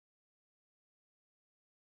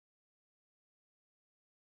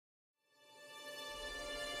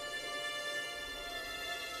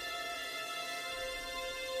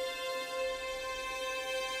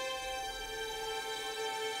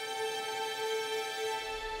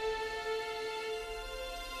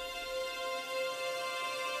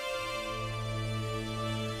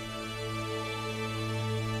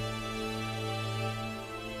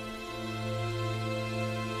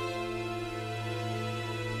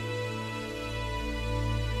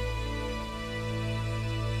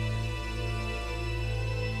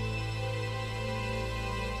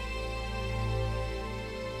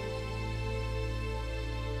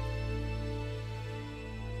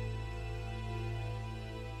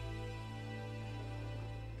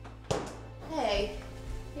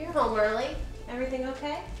home early. Everything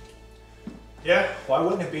okay? Yeah, why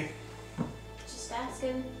wouldn't it be? Just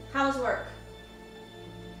asking. How was work?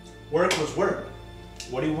 Work was work.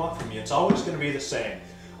 What do you want from me? It's always going to be the same.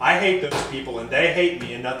 I hate those people and they hate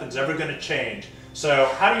me and nothing's ever going to change.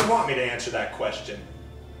 So how do you want me to answer that question?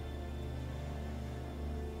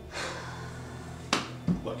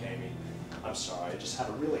 Look, Amy, I'm sorry. I just had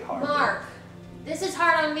a really hard day. Mark, this is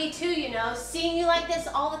hard on me too, you know. Seeing you like this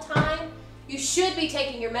all the time, you should be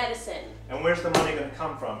taking your medicine. And where's the money going to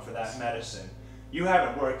come from for that medicine? You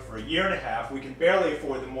haven't worked for a year and a half. We can barely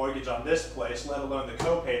afford the mortgage on this place, let alone the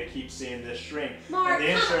copay to keep seeing this shrink. Mark, and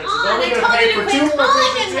the insurance come is on. only I going to told pay you to for quit 2 more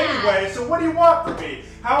calling visits him that. anyway. So what do you want from me?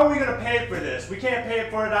 How are we going to pay for this? We can't pay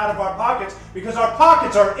for it out of our pockets because our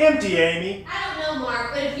pockets are empty, Amy. I don't know,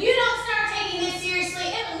 Mark, but if you don't start taking this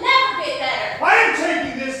seriously, it'll never get better. I am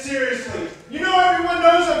taking this seriously. You know everyone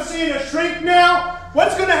knows I'm seeing a shrink now?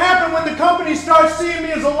 What's going to happen when the company starts seeing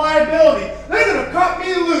me as a liability? They're going to cut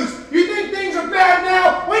me loose. You think things are bad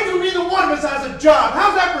now? Wait till neither one of us has a job.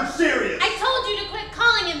 How's that for serious? I told you to quit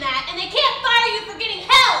calling him that, and they can't fire you for getting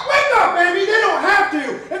help. Wake up, baby! They don't have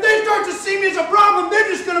to! If they start to see me as a problem, they're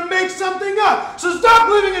just gonna make something up! So stop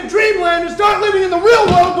living in dreamland and start living in the real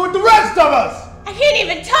world with the rest of us! I can't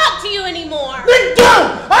even talk to you anymore! Then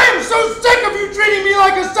don't! I am so sick of you treating me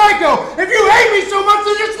like a psycho! If you hate me so much,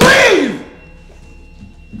 then just leave!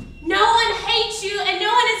 No one hates you, and no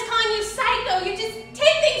one is calling you psycho. You just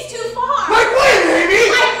take things too far! Like when, Amy?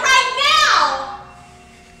 Like right now!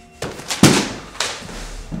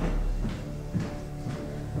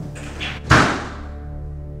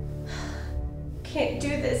 Can't do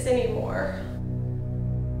this anymore.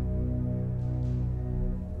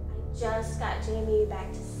 I just got Jamie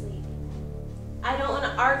back to sleep. I don't want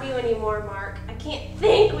to argue anymore, Mark. I can't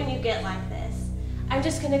think when you get like this. I'm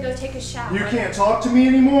just gonna go take a shower. You can't talk to me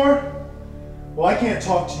anymore? Well, I can't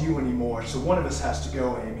talk to you anymore, so one of us has to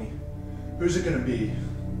go, Amy. Who's it gonna be?